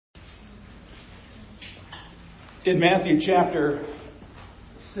In Matthew chapter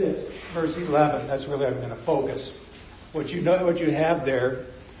 6, verse 11, that's really where I'm going to focus. What you have there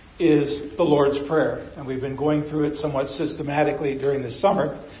is the Lord's Prayer. And we've been going through it somewhat systematically during the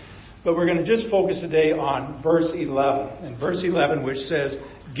summer. But we're going to just focus today on verse 11. And verse 11, which says,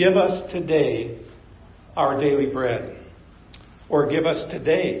 "Give us today our daily bread." Or give us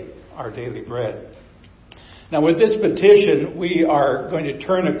today our daily bread. Now with this petition, we are going to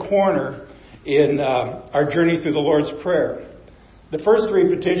turn a corner in our journey through the Lord's Prayer. The first three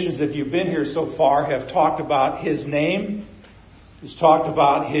petitions, if you've been here so far, have talked about His name, it's talked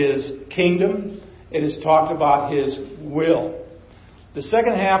about His kingdom, it has talked about His will. The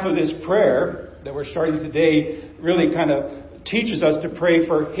second half of this prayer that we're starting today really kind of teaches us to pray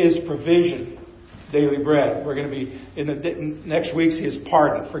for His provision, daily bread. We're going to be, in the next week's His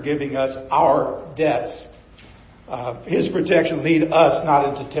pardon, forgiving us our debts. His protection, lead us not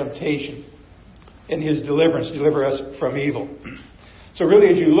into temptation. And His deliverance, deliver us from evil. So really,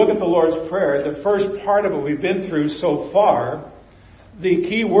 as you look at the Lord's Prayer, the first part of it we've been through so far, the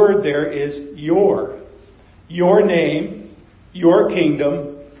key word there is your. Your name, your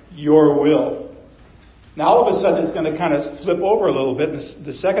kingdom, your will. Now all of a sudden it's going to kind of flip over a little bit.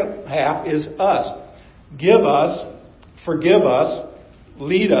 The second half is us. Give us, forgive us,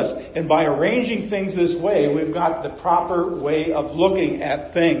 lead us. And by arranging things this way, we've got the proper way of looking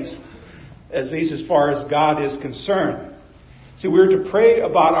at things, at least as far as God is concerned. See, we're to pray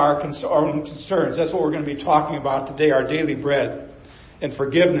about our own concerns. That's what we're going to be talking about today, our daily bread and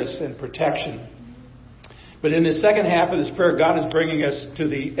forgiveness and protection. But in the second half of this prayer, God is bringing us to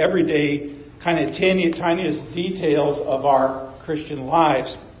the everyday kind of tiniest details of our Christian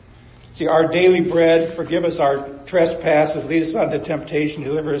lives. See, our daily bread, forgive us our trespasses, lead us not into temptation,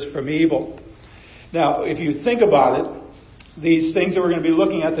 deliver us from evil. Now, if you think about it, these things that we're going to be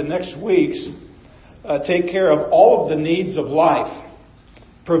looking at the next weeks take care of all of the needs of life.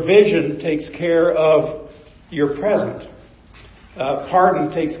 Provision takes care of your present.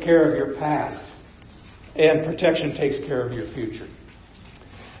 Pardon takes care of your past. And protection takes care of your future.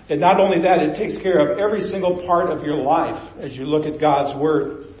 And not only that, it takes care of every single part of your life as you look at God's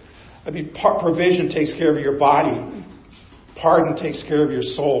Word. Provision takes care of your body. Pardon takes care of your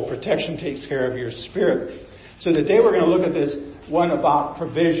soul. Protection takes care of your spirit. So today we're going to look at this one about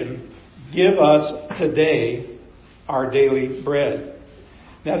provision. Give us today our daily bread.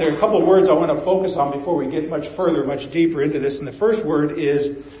 Now there are a couple of words I want to focus on before we get much further, much deeper into this. And the first word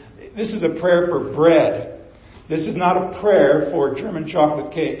is, this is a prayer for bread. This is not a prayer for German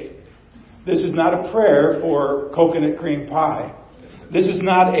chocolate cake. This is not a prayer for coconut cream pie. This is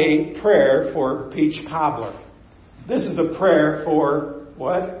not a prayer for peach cobbler. This is a prayer for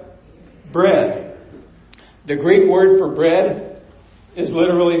what? Bread. The Greek word for bread is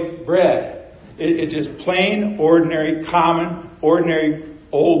literally bread. It is plain, ordinary, common, ordinary,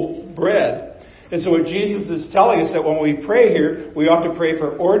 old bread. And so what Jesus is telling us that when we pray here, we ought to pray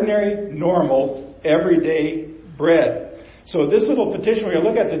for ordinary, normal, everyday bread. So this little petition we're going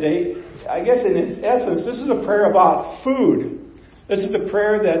to look at today, I guess in its essence, this is a prayer about food. This is the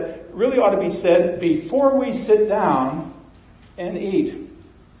prayer that really ought to be said before we sit down and eat.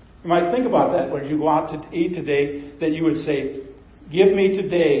 You might think about that when you go out to eat today, that you would say, "Give me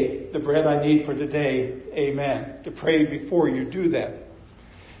today the bread I need for today. Amen." To pray before you do that.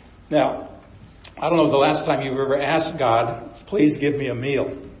 Now, I don't know the last time you've ever asked God, "Please give me a meal."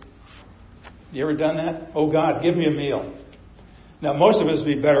 You ever done that? "Oh God, give me a meal." Now, most of us would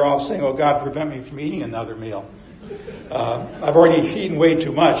be better off saying, "Oh God, prevent me from eating another meal. I've already eaten way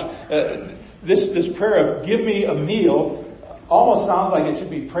too much." This prayer of "give me a meal" almost sounds like it should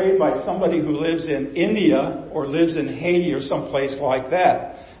be prayed by somebody who lives in India or lives in Haiti or someplace like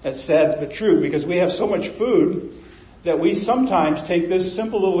that. That's sad but true, because we have so much food that we sometimes take this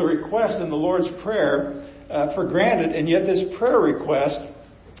simple little request in the Lord's Prayer for granted, and yet this prayer request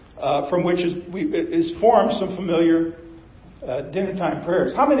from which is formed some familiar dinner time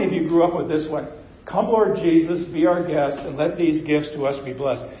prayers. How many of you grew up with this one? "Come, Lord Jesus, be our guest, and let these gifts to us be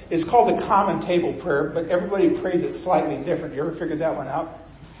blessed." It's called the common table prayer, but everybody prays it slightly different. You ever figured that one out?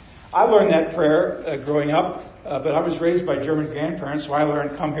 I learned that prayer growing up, but I was raised by German grandparents, so I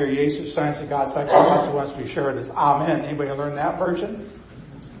learned, "Come here, Jesus, science of God, sacrifice who wants to be sure it is Amen." Anybody learn that version?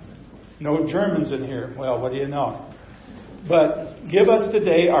 No Germans in here. Well, what do you know? But "give us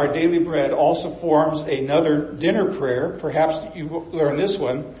today our daily bread" also forms another dinner prayer. Perhaps you learned this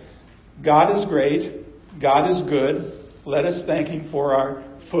one. "God is great. God is good. Let us thank Him for our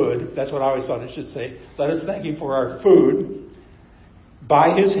food." That's what I always thought it should say. "Let us thank Him for our food.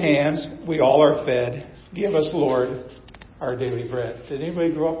 By His hands we all are fed. Give us, Lord, our daily bread. Did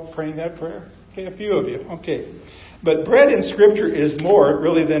anybody grow up praying that prayer? Okay, a few of you. Okay. But bread in Scripture is more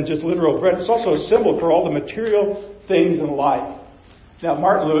really than just literal bread. It's also a symbol for all the material things in life. Now,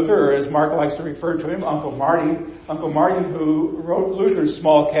 Martin Luther, or as Mark likes to refer to him, Uncle Marty, who wrote Luther's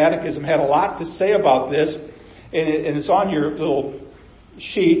Small Catechism, had a lot to say about this, and it's on your little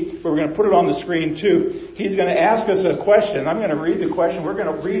sheet, but we're going to put it on the screen too. He's going to ask us a question. I'm going to read the question. We're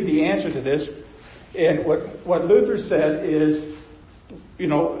going to read the answer to this. And what Luther said is,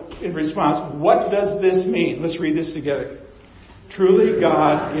 in response, what does this mean? Let's read this together. Truly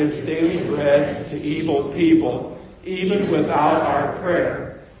God gives daily bread to evil people, even without our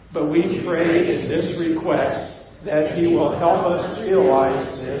prayer. But we pray in this request that He will help us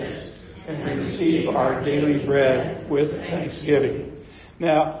realize this and receive our daily bread with thanksgiving.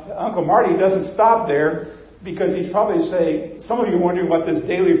 Now, Uncle Marty doesn't stop there because he's probably saying, some of you are wondering what this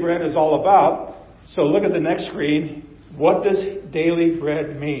daily bread is all about. So look at the next screen. What does daily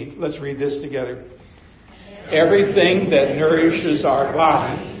bread mean? Let's read this together. Everything that nourishes our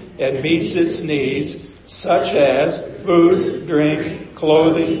body and meets its needs, such as food, drink,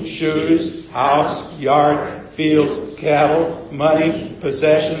 clothing, shoes, house, yard, fields, cattle, money,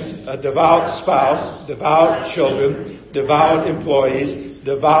 possessions, a devout spouse, devout children, devout employees,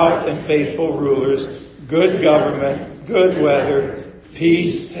 devout and faithful rulers, good government, good weather,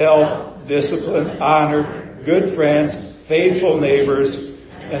 peace, health, discipline, honor, good friends, faithful neighbors,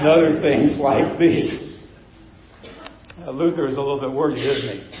 and other things like these. Luther is a little bit wordy, isn't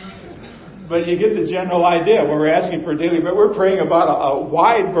he? But you get the general idea. When we're asking for daily bread, we're praying about a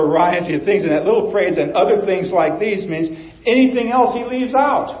wide variety of things. And that little phrase, and other things like these, means anything else he leaves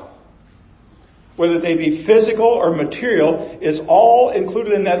out. Whether they be physical or material, is all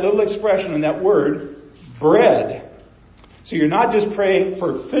included in that little expression, in that word, bread. So you're not just praying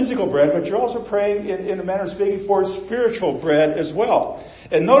for physical bread, but you're also praying, in a manner of speaking, for spiritual bread as well.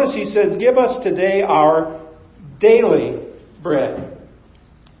 And notice he says, give us today our daily bread.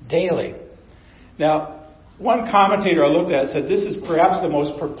 Daily. Now, one commentator I looked at said this is perhaps the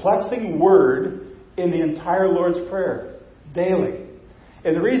most perplexing word in the entire Lord's Prayer. Daily.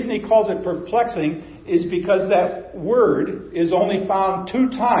 And the reason he calls it perplexing is because that word is only found 2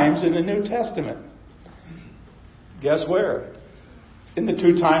 times in the New Testament. Guess where? In the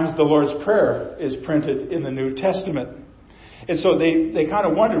 2 times the Lord's Prayer is printed in the New Testament. And so they kind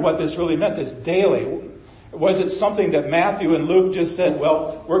of wondered what this really meant, this daily. Was it something that Matthew and Luke just said,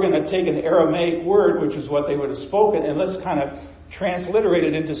 well, we're going to take an Aramaic word, which is what they would have spoken, and let's kind of transliterate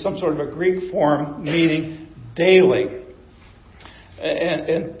it into some sort of a Greek form meaning daily.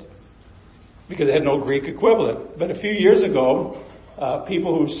 And because it had no Greek equivalent. But a few years ago,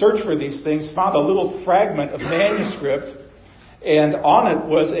 people who searched for these things found a little fragment of manuscript, and on it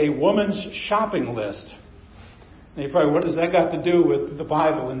was a woman's shopping list. And you probably, what does that got to do with the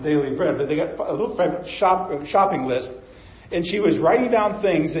Bible and daily bread? But they got a little fragment shopping list. And she was writing down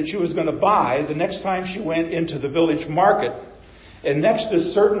things that she was going to buy the next time she went into the village market. And next to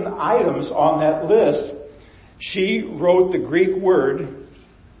certain items on that list, she wrote the Greek word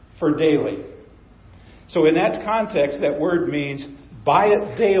for daily. So in that context, that word means buy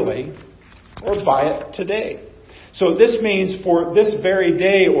it daily or buy it today. So this means for this very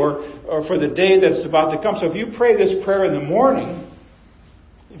day or for the day that's about to come. So if you pray this prayer in the morning,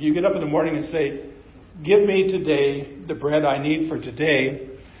 if you get up in the morning and say, give me today the bread I need for today,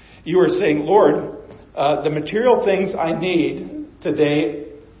 you are saying, Lord, the material things I need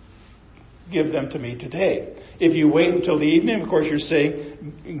today, give them to me today. If you wait until the evening, of course, you're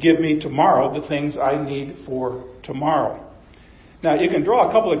saying, give me tomorrow the things I need for tomorrow. Now, you can draw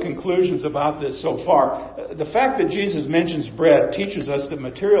a couple of conclusions about this so far. The fact that Jesus mentions bread teaches us that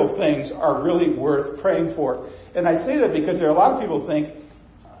material things are really worth praying for. And I say that because there are a lot of people who think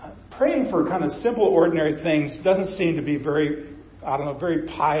praying for kind of simple, ordinary things doesn't seem to be very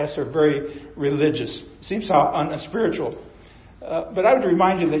pious or very religious. It seems so unspiritual. But I would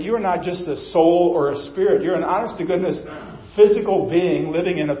remind you that you are not just a soul or a spirit. You're an honest-to-goodness physical being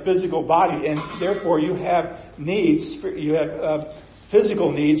living in a physical body, and therefore you have needs. You have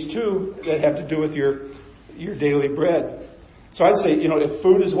physical needs too that have to do with your daily bread. So I'd say, if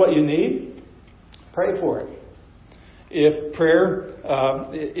food is what you need, pray for it. If prayer,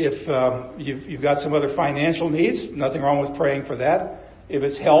 you've got some other financial needs, nothing wrong with praying for that. If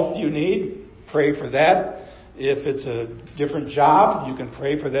it's health you need, pray for that. If it's a different job, you can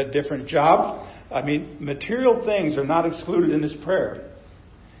pray for that different job. I mean, material things are not excluded in this prayer.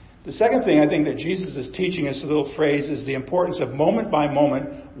 The second thing I think that Jesus is teaching us, a little phrase, is the importance of moment by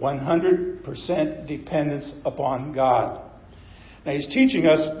moment, 100% dependence upon God. Now, he's teaching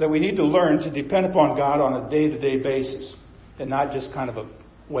us that we need to learn to depend upon God on a day-to-day basis. and not just kind of a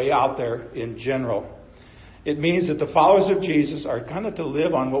way out there in general. It means that the followers of Jesus are kind of to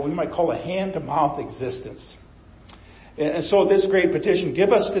live on what we might call a hand-to-mouth existence. And so this great petition,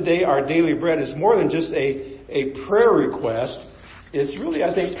 give us today our daily bread, is more than just a prayer request. It's really,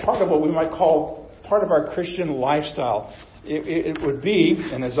 I think, part of what we might call part of our Christian lifestyle. It would be,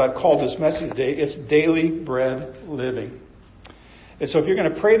 and as I've called this message today, it's daily bread living. And so if you're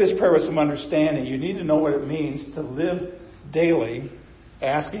going to pray this prayer with some understanding, you need to know what it means to live daily,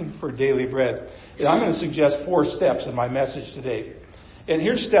 asking for daily bread. And I'm going to suggest 4 steps in my message today. And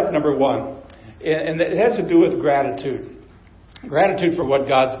here's step number 1. And it has to do with gratitude. Gratitude for what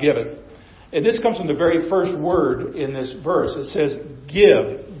God's given. And this comes from the very first word in this verse. It says,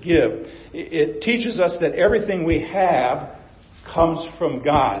 give. It teaches us that everything we have comes from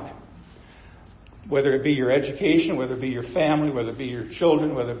God. Whether it be your education, whether it be your family, whether it be your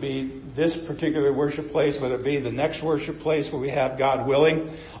children, whether it be this particular worship place, whether it be the next worship place where we have God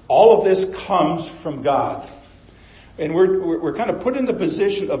willing, all of this comes from God. And we're kind of put in the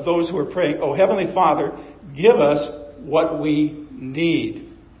position of those who are praying, oh, Heavenly Father, give us what we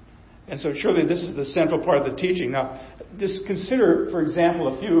need. And so surely this is the central part of the teaching. Now, just consider, for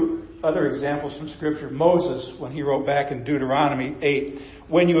example, a few other examples from Scripture. Moses, when he wrote back in Deuteronomy 8,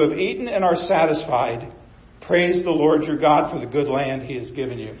 when you have eaten and are satisfied, praise the Lord your God for the good land he has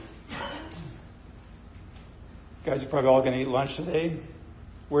given you. You guys are probably all going to eat lunch today.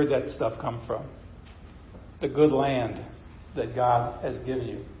 Where'd that stuff come from? The good land that God has given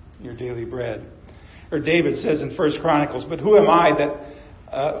you, your daily bread. Or David says in 1 Chronicles, but who am I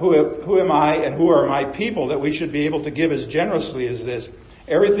and who are my people that we should be able to give as generously as this?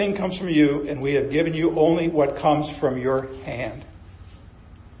 Everything comes from you, and we have given you only what comes from your hand.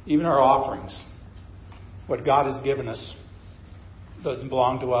 Even our offerings, what God has given us, doesn't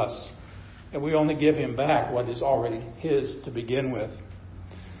belong to us. And we only give him back what is already his to begin with.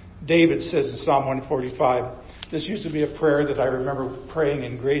 David says in Psalm 145, this used to be a prayer that I remember praying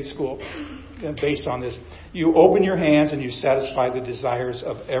in grade school based on this. You open your hands and you satisfy the desires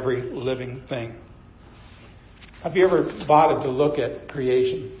of every living thing. Have you ever bothered to look at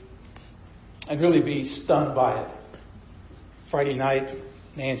creation and really be stunned by it? Friday night,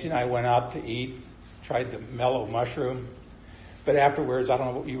 Nancy and I went out to eat, tried the mellow mushroom. But afterwards, I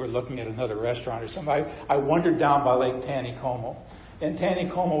don't know, you were looking at another restaurant or something. I wandered down by Lake Taneycomo. And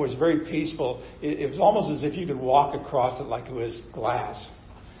Taneycomo was very peaceful. It was almost as if you could walk across it like it was glass.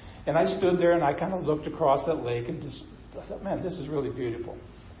 And I stood there and I kind of looked across that lake and just thought, man, this is really beautiful.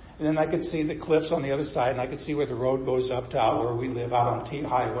 And then I could see the cliffs on the other side, and I could see where the road goes up to out where we live, out on T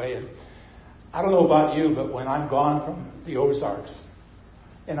Highway. And I don't know about you, but when I'm gone from the Ozarks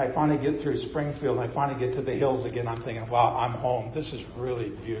and I finally get through Springfield and I finally get to the hills again, I'm thinking, wow, I'm home. This is really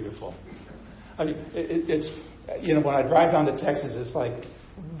beautiful. I mean, it's, you know, when I drive down to Texas, it's like,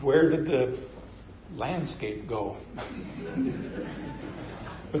 where did the landscape go?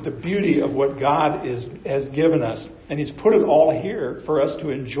 But the beauty of what God has given us, and he's put it all here for us to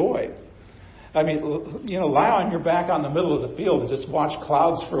enjoy. I mean, you know, lie on your back on the middle of the field and just watch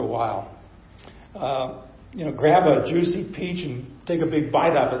clouds for a while. You know, grab a juicy peach and take a big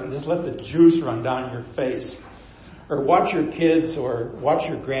bite of it and just let the juice run down your face. Or watch your kids or watch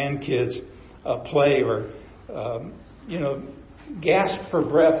your grandkids play, or, you know, gasp for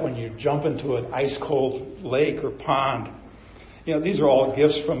breath when you jump into an ice-cold lake or pond. You know, these are all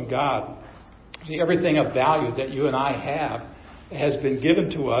gifts from God. See, everything of value that you and I have has been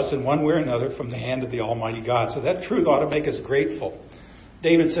given to us in one way or another from the hand of the Almighty God. So that truth ought to make us grateful.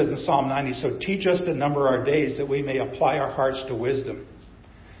 David says in Psalm 90, so teach us to number our days that we may apply our hearts to wisdom.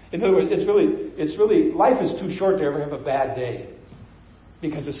 In other words, it's really, life is too short to ever have a bad day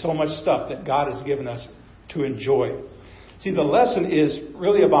because there's so much stuff that God has given us to enjoy. See, the lesson is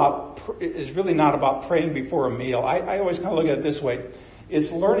really not about praying before a meal. I always kind of look at it this way.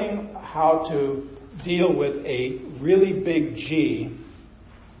 It's learning how to deal with a really big G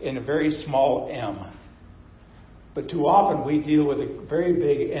in a very small M. But too often we deal with a very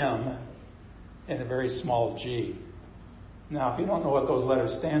big M and a very small G. Now, if you don't know what those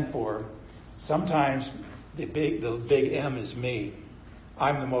letters stand for, sometimes the big M is me.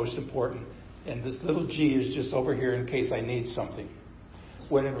 I'm the most important. And this little G is just over here in case I need something.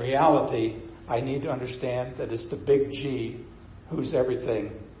 When in reality, I need to understand that it's the big G who's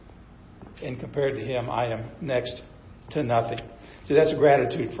everything. And compared to him, I am next to nothing. So that's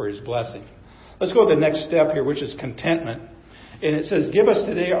gratitude for his blessing. Let's go to the next step here, which is contentment. And it says, give us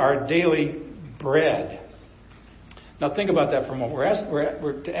today our daily bread. Now think about that for a moment.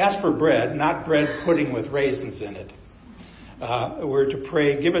 We're to ask for bread, not bread pudding with raisins in it. We're to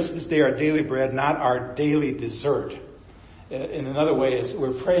pray, give us this day our daily bread, not our daily dessert. in another way, is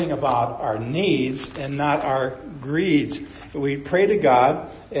we're praying about our needs and not our greeds. We pray to God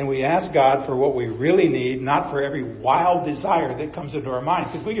and we ask God for what we really need, not for every wild desire that comes into our mind.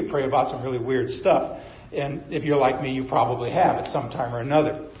 Because we could pray about some really weird stuff. And if you're like me, you probably have at some time or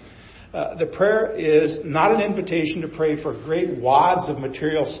another. The prayer is not an invitation to pray for great wads of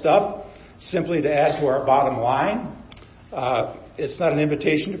material stuff, simply to add to our bottom line. It's not an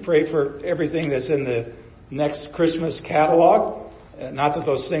invitation to pray for everything that's in the next Christmas catalog. Not that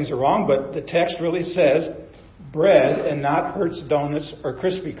those things are wrong, but the text really says bread and not Hertz Donuts or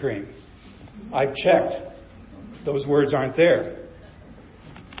Krispy Kreme. I've checked. Those words aren't there.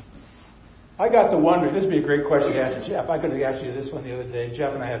 I got to wonder, this would be a great question to ask Jeff. I could have asked you this one the other day.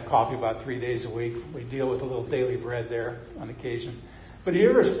 Jeff and I have coffee about 3 days a week. We deal with a little daily bread there on occasion. But have you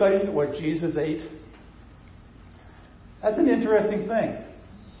ever studied what Jesus ate? That's an interesting thing.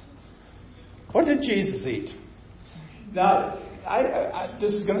 What did Jesus eat? Now,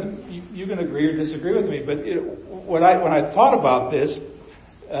 this is you can agree or disagree with me, but when I thought about this,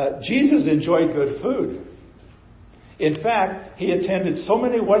 Jesus enjoyed good food. In fact, he attended so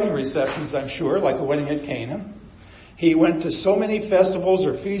many wedding receptions, I'm sure, like the wedding at Cana. He went to so many festivals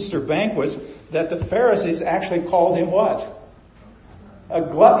or feasts or banquets that the Pharisees actually called him what? A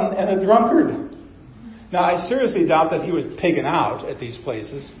glutton and a drunkard. Now, I seriously doubt that he was pigging out at these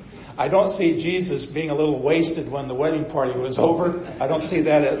places. I don't see Jesus being a little wasted when the wedding party was over. I don't see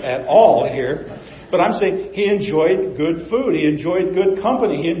that at all here. But I'm saying he enjoyed good food. He enjoyed good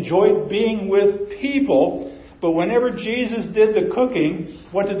company. He enjoyed being with people. But whenever Jesus did the cooking,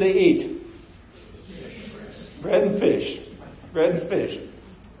 what did they eat? Bread and fish. Bread and fish.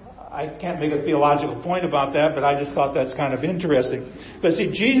 I can't make a theological point about that, but I just thought that's kind of interesting. But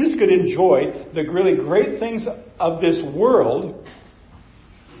see, Jesus could enjoy the really great things of this world,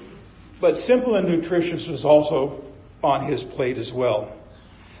 but simple and nutritious was also on his plate as well.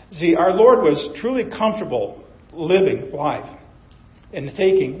 See, our Lord was truly comfortable living life and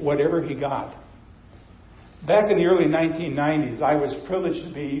taking whatever he got. Back in the early 1990s, I was privileged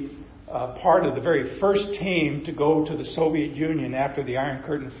to be part of the very first team to go to the Soviet Union after the Iron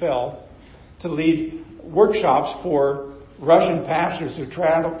Curtain fell to lead workshops for Russian pastors who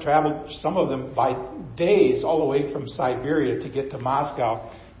traveled, some of them by days, all the way from Siberia to get to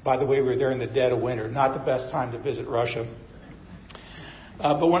Moscow. By the way, we were there in the dead of winter. Not the best time to visit Russia.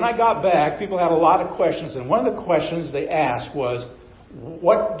 But when I got back, people had a lot of questions. And one of the questions they asked was,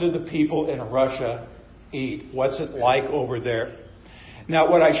 what do the people in Russia eat? What's it like over there? Now,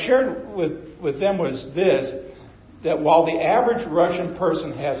 what I shared with them was this, that while the average Russian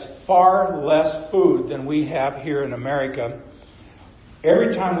person has far less food than we have here in America,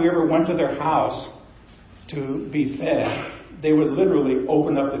 every time we ever went to their house to be fed, they would literally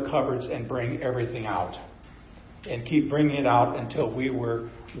open up the cupboards and bring everything out and keep bringing it out until we were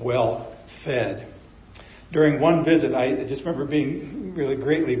well fed. During one visit, I just remember being really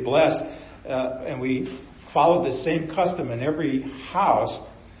greatly blessed, and we followed the same custom in every house.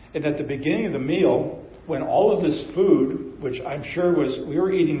 And at the beginning of the meal, when all of this food, which I'm sure we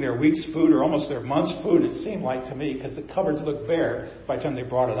were eating their week's food or almost their month's food, it seemed like to me, because the cupboards looked bare by the time they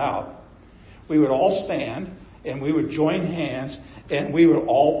brought it out, we would all stand and we would join hands and we would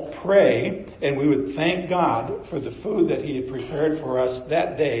all pray and we would thank God for the food that he had prepared for us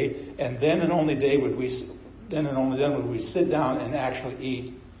that day. And then and only then would we sit down and actually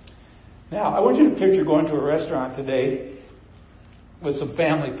eat. Now, I want you to picture going to a restaurant today with some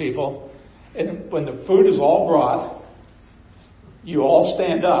family people, and when the food is all brought, you all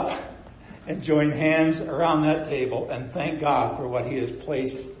stand up and join hands around that table and thank God for what he has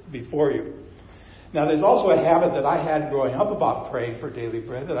placed before you. Now, there's also a habit that I had growing up about praying for daily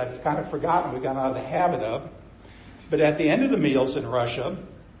bread that I've kind of forgotten we got out of the habit of. But at the end of the meals in Russia,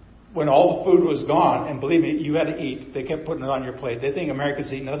 when all the food was gone, and believe me, you had to eat. They kept putting it on your plate. They think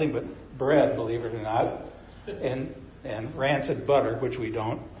Americans eat nothing but bread, believe it or not, and rancid butter, which we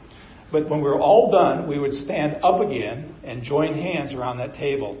don't. But when we were all done, we would stand up again and join hands around that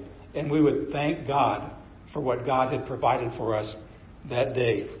table, and we would thank God for what God had provided for us that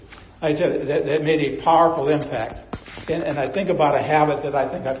day. I tell you, that made a powerful impact. And I think about a habit that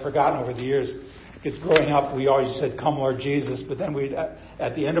I think I've forgotten over the years. Because growing up, we always said, "Come, Lord Jesus." But then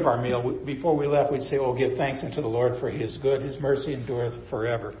at the end of our meal, before we left, we'd say, "Oh, give thanks unto the Lord, for he is good. His mercy endureth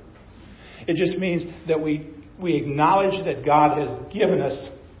forever." It just means that we acknowledge that God has given us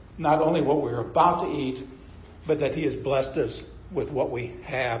not only what we're about to eat, but that he has blessed us with what we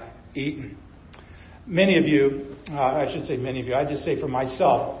have eaten. Many of you, I just say for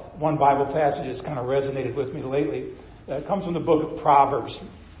myself, one Bible passage has kind of resonated with me lately. It comes from the book of Proverbs.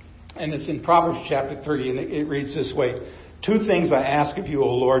 And it's in Proverbs chapter 30, and it reads this way. 2 things I ask of you, O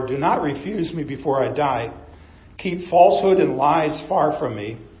Lord. Do not refuse me before I die. Keep falsehood and lies far from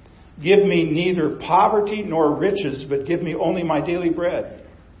me. Give me neither poverty nor riches, but give me only my daily bread.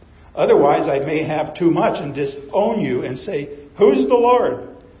 Otherwise, I may have too much and disown you and say, who's the Lord?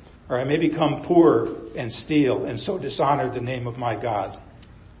 Or I may become poor and steal and so dishonor the name of my God.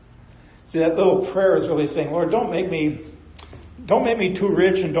 See, that little prayer is really saying, Lord, don't make me too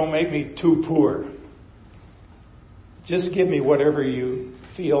rich and don't make me too poor. Just give me whatever you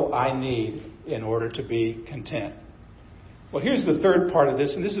feel I need in order to be content. Well, here's the third part of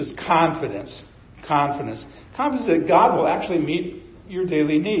this, and this is confidence. Confidence. Confidence that God will actually meet your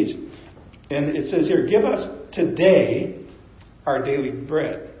daily needs. And it says here, give us today our daily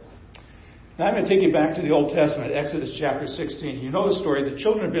bread. Now I'm going to take you back to the Old Testament, Exodus chapter 16. You know the story. The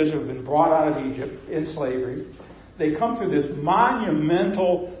children of Israel have been brought out of Egypt in slavery. They come through this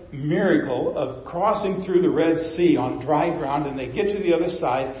monumental miracle of crossing through the Red Sea on dry ground, and they get to the other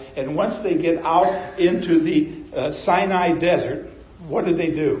side. And once they get out into the Sinai desert, what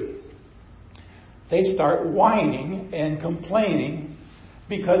do? They start whining and complaining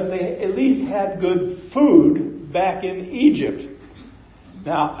because they at least had good food back in Egypt.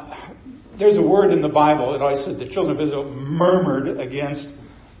 Now, there's a word in the Bible that always said the children of Israel murmured against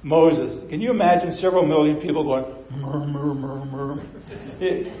Moses. Can you imagine several million people going, murmur, murmur?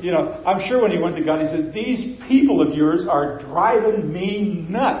 I'm sure when he went to God, he said, these people of yours are driving me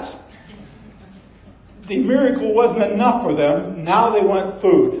nuts. The miracle wasn't enough for them. Now they want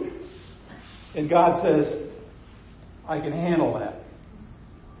food. And God says, I can handle that.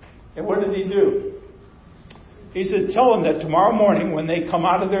 And what did he do? He said, tell them that tomorrow morning when they come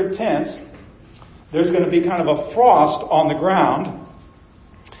out of their tents, there's going to be kind of a frost on the ground.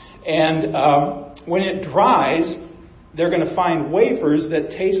 And when it dries, they're going to find wafers that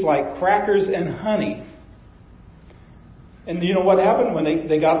taste like crackers and honey. And you know what happened when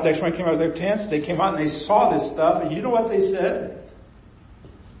they got next morning, came out of their tents? They came out and they saw this stuff. And you know what they said?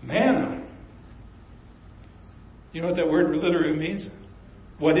 Manna. You know what that word literally means?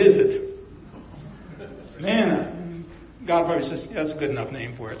 What is it? Manna. God probably says, yeah, that's a good enough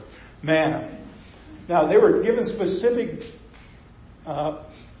name for it. Manna. Now, they were given specific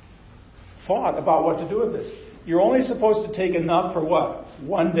thought about what to do with this. You're only supposed to take enough for what?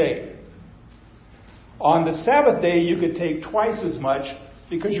 1 day. On the Sabbath day, you could take twice as much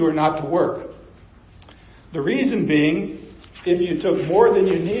because you were not to work. The reason being, if you took more than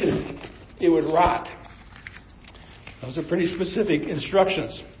you needed, it would rot. Those are pretty specific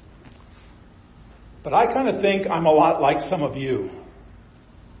instructions. But I kind of think I'm a lot like some of you.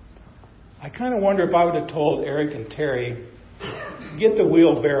 I kind of wonder if I would have told Eric and Terry, get the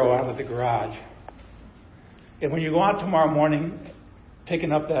wheelbarrow out of the garage. And when you go out tomorrow morning,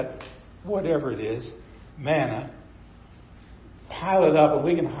 picking up that, whatever it is, manna, pile it up and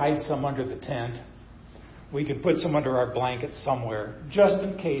we can hide some under the tent. We can put some under our blanket somewhere, just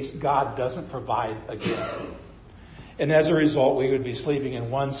in case God doesn't provide again. And as a result, we would be sleeping in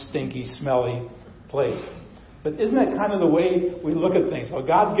one stinky, smelly place. But isn't that kind of the way we look at things? Well,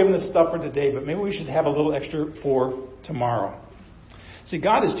 God's given us stuff for today, but maybe we should have a little extra for tomorrow. See,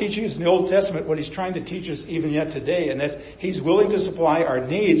 God is teaching us in the Old Testament what He's trying to teach us even yet today, and that's He's willing to supply our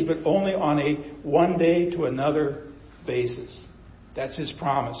needs, but only on a one day to another basis. That's His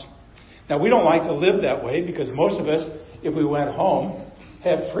promise. Now, we don't like to live that way because most of us, if we went home,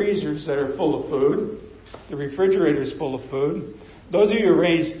 have freezers that are full of food. The refrigerator is full of food. Those of you who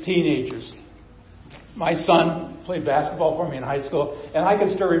raised teenagers, my son played basketball for me in high school, and I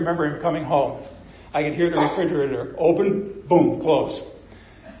can still remember him coming home. I could hear the refrigerator open, boom, close.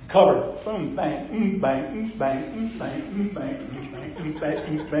 Covered, boom, bang, bang, bang, bang, bang, bang,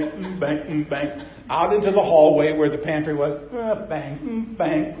 bang, bang, bang, bang, out into the hallway where the pantry was. Bang,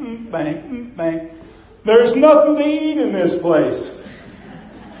 bang, bang, bang. There's nothing to eat in this place.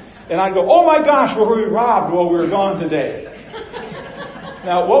 And I'd go, oh my gosh, were we robbed while we were gone today?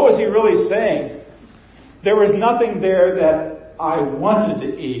 Now, what was he really saying? There was nothing there that I wanted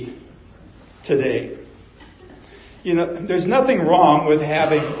to eat today. You know, there's nothing wrong with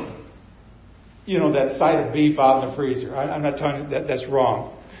having, that side of beef out in the freezer. I'm not telling you that that's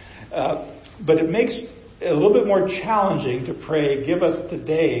wrong. But it makes it a little bit more challenging to pray, give us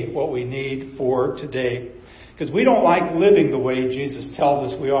today what we need for today. Because we don't like living the way Jesus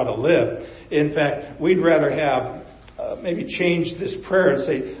tells us we ought to live. In fact, we'd rather have maybe change this prayer and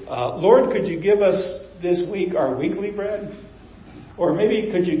say, Lord, could you give us this week our weekly bread? Or maybe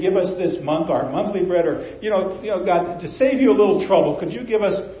could you give us this month our monthly bread? Or, God, to save you a little trouble, could you give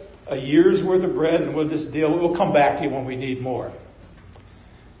us a year's worth of bread and we'll just deal? We'll come back to you when we need more.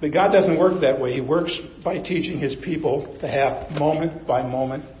 But God doesn't work that way. He works by teaching His people to have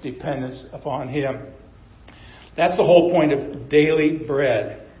moment-by-moment dependence upon Him. That's the whole point of daily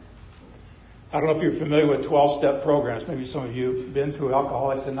bread. I don't know if you're familiar with 12-step programs. Maybe some of you have been through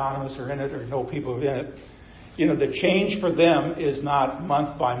Alcoholics Anonymous or in it or know people who are in it. You know, the change for them is not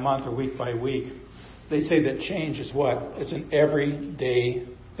month by month or week by week. They say that change is what? It's an everyday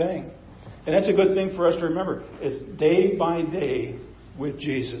thing. And that's a good thing for us to remember. It's day by day with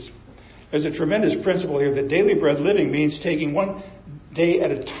Jesus. There's a tremendous principle here that daily bread living means taking one day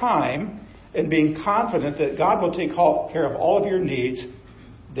at a time and being confident that God will take care of all of your needs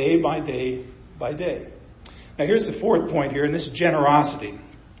day by day by day. Now here's the fourth point here, and this is generosity.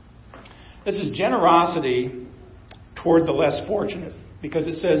 This is generosity toward the less fortunate, because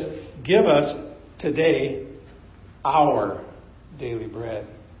it says, give us today our daily bread.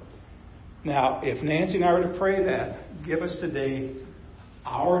 Now, if Nancy and I were to pray that, give us today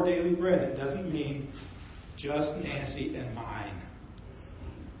our daily bread, it doesn't mean just Nancy and mine.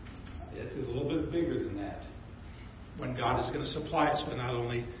 It's a little bit bigger than that. When God is going to supply us with not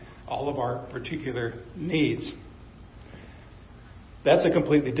only all of our particular needs. That's a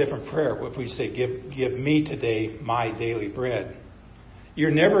completely different prayer if we say, give me today my daily bread.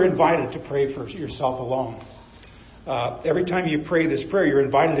 You're never invited to pray for yourself alone. Every time you pray this prayer, you're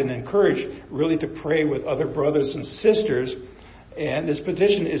invited and encouraged really to pray with other brothers and sisters. And this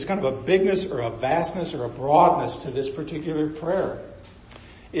petition is kind of a bigness or a vastness or a broadness to this particular prayer.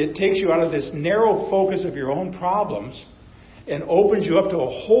 It takes you out of this narrow focus of your own problems and opens you up to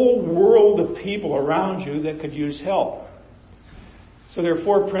a whole world of people around you that could use help. So there are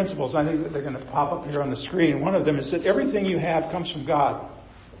four principles. I think that they're going to pop up here on the screen. One of them is that everything you have comes from God.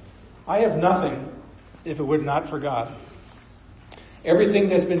 I have nothing if it would not for God. Everything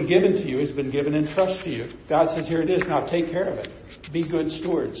that's been given to you has been given in trust to you. God says, here it is, now take care of it. Be good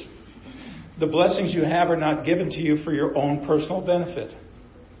stewards. The blessings you have are not given to you for your own personal benefit.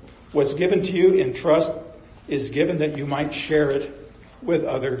 What's given to you in trust is given that you might share it with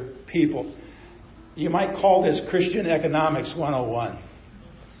other people. You might call this Christian Economics 101.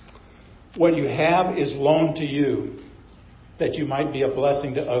 What you have is loaned to you that you might be a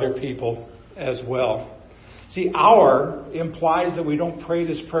blessing to other people as well. See, our implies that we don't pray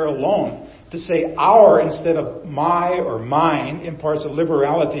this prayer alone. To say our instead of my or mine imparts a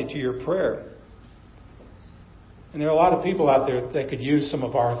liberality to your prayer. And there are a lot of people out there that could use some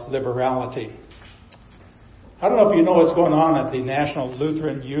of our liberality. I don't know if you know what's going on at the National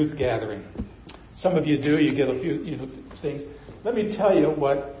Lutheran Youth Gathering. Some of you do. You get a few things. Let me tell you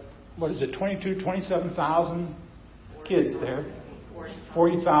what is it, 27,000 kids there.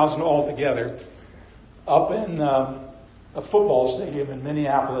 40,000 altogether. Up in a football stadium in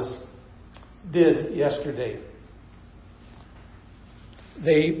Minneapolis did yesterday.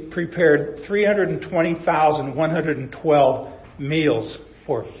 They prepared 320,112 meals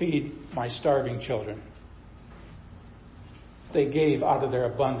for Feed My Starving Children. They gave out of their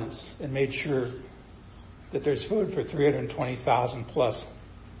abundance and made sure that there's food for 320,000 plus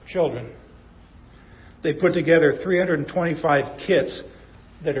children. They put together 325 kits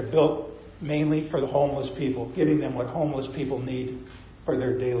that are built mainly for the homeless people, giving them what homeless people need for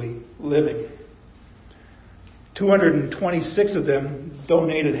their daily living. 226 of them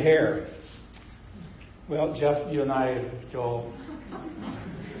donated hair. Well, Jeff, you and I, Joel,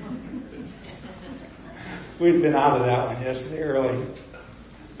 we'd been out of that one yesterday early.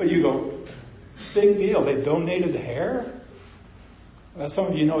 But you go, big deal, they donated hair? Well, some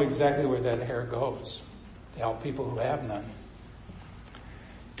of you know exactly where that hair goes, to help people who have none.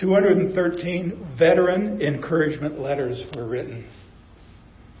 213 veteran encouragement letters were written.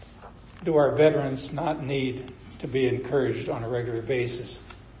 Do our veterans not need to be encouraged on a regular basis?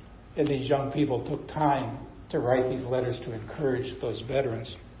 And these young people took time to write these letters to encourage those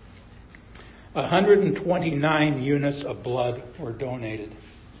veterans. 129 units of blood were donated.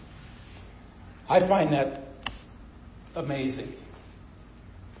 I find that amazing.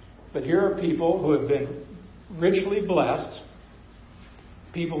 But here are people who have been richly blessed.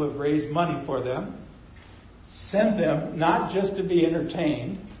 People have raised money for them, sent them not just to be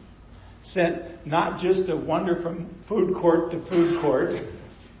entertained, sent not just to wander from food court to food court,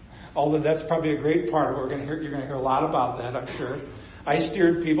 although that's probably a great part of it. You're going to hear a lot about that, I'm sure. I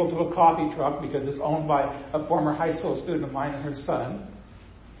steered people to a coffee truck because it's owned by a former high school student of mine and her son.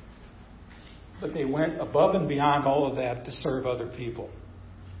 But they went above and beyond all of that to serve other people.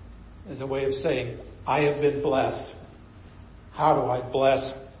 As a way of saying, I have been blessed. How do I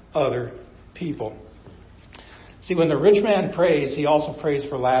bless other people? See, when the rich man prays, he also prays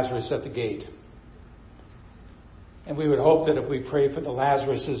for Lazarus at the gate. And we would hope that if we pray for the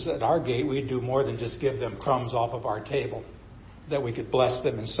Lazaruses at our gate, we'd do more than just give them crumbs off of our table, that we could bless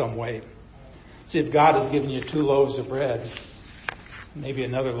them in some way. See, if God has given you 2 loaves of bread, maybe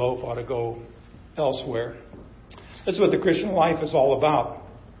another loaf ought to go elsewhere. That's what the Christian life is all about,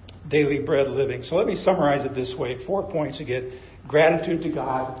 daily bread living. So let me summarize it this way. 4 points again. Gratitude to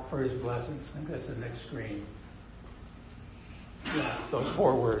God for His blessings. I think that's the next screen. Yeah, those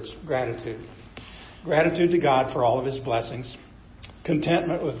 4 words. Gratitude. Gratitude to God for all of His blessings.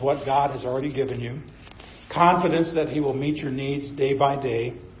 Contentment with what God has already given you. Confidence that He will meet your needs day by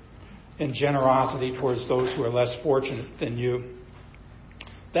day. And generosity towards those who are less fortunate than you.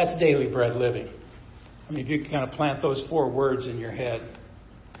 That's daily bread living. I mean, if you can kind of plant those 4 words in your head,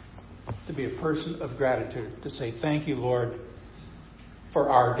 to be a person of gratitude, to say, thank you, Lord, for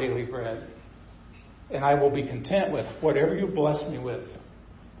our daily bread. And I will be content with whatever you bless me with,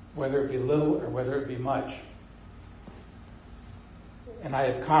 whether it be little or whether it be much. And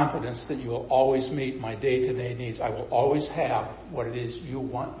I have confidence that you will always meet my day-to-day needs. I will always have what it is you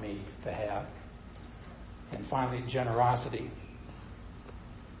want me to have. And finally, generosity.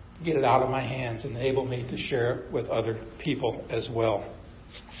 Get it out of my hands and enable me to share it with other people as well.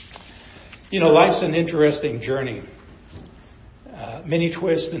 You know, life's an interesting journey. Many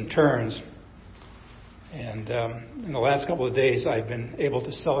twists and turns. And in the last couple of days, I've been able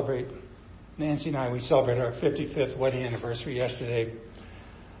to celebrate. Nancy and I, we celebrated our 55th wedding anniversary yesterday.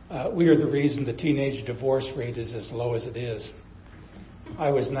 We are the reason the teenage divorce rate is as low as it is. I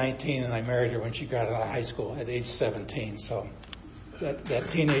was 19 and I married her when she got out of high school at age 17. So that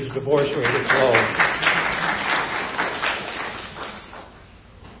teenage divorce rate is low.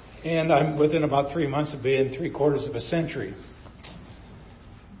 And I'm within about 3 months of being 3/4 of a century.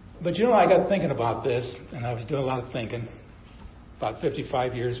 But you know, I got thinking about this, and I was doing a lot of thinking. About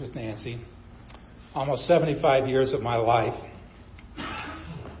 55 years with Nancy, almost 75 years of my life.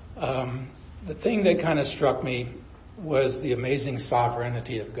 The thing that kind of struck me was the amazing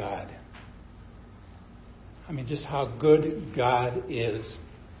sovereignty of God. I mean, just how good God is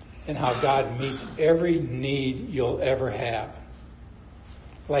and how God meets every need you'll ever have.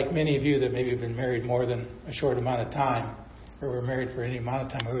 Like many of you that maybe have been married more than a short amount of time, or were married for any amount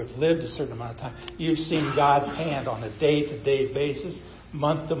of time, or have lived a certain amount of time, you've seen God's hand on a day-to-day basis,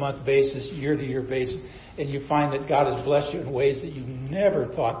 month-to-month basis, year-to-year basis, and you find that God has blessed you in ways that you never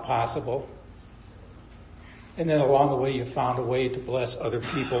thought possible. And then along the way, you found a way to bless other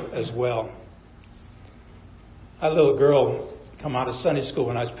people as well. I had a little girl come out of Sunday school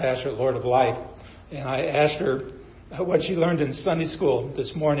when I was pastor at Lord of Life, and I asked her what she learned in Sunday school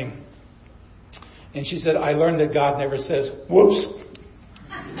this morning. And she said, I learned that God never says, whoops.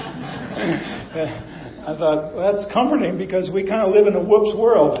 I thought, well, that's comforting because we kind of live in a whoops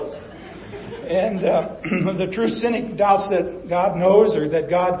world. And the true cynic doubts that God knows or that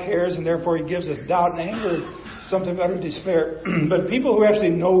God cares, and therefore He gives us doubt and anger, something utter despair. But people who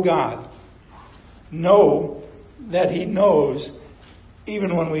actually know God know that He knows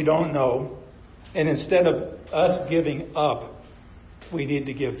even when we don't know. And instead of us giving up, we need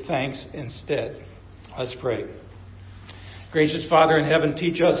to give thanks instead. Let's pray. Gracious Father in heaven,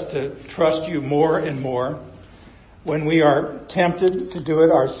 teach us to trust You more and more. When we are tempted to do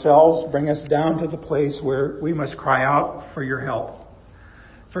it ourselves, bring us down to the place where we must cry out for Your help.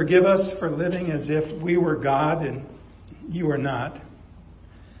 Forgive us for living as if we were God and You are not.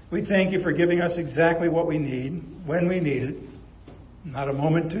 We thank You for giving us exactly what we need, when we need it. Not a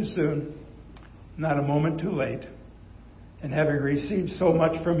moment too soon, not a moment too late. And having received so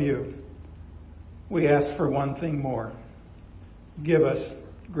much from You, we ask for one thing more. Give us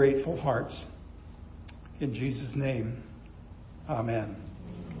grateful hearts. In Jesus' name, amen.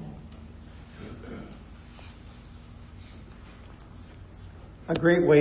 A great way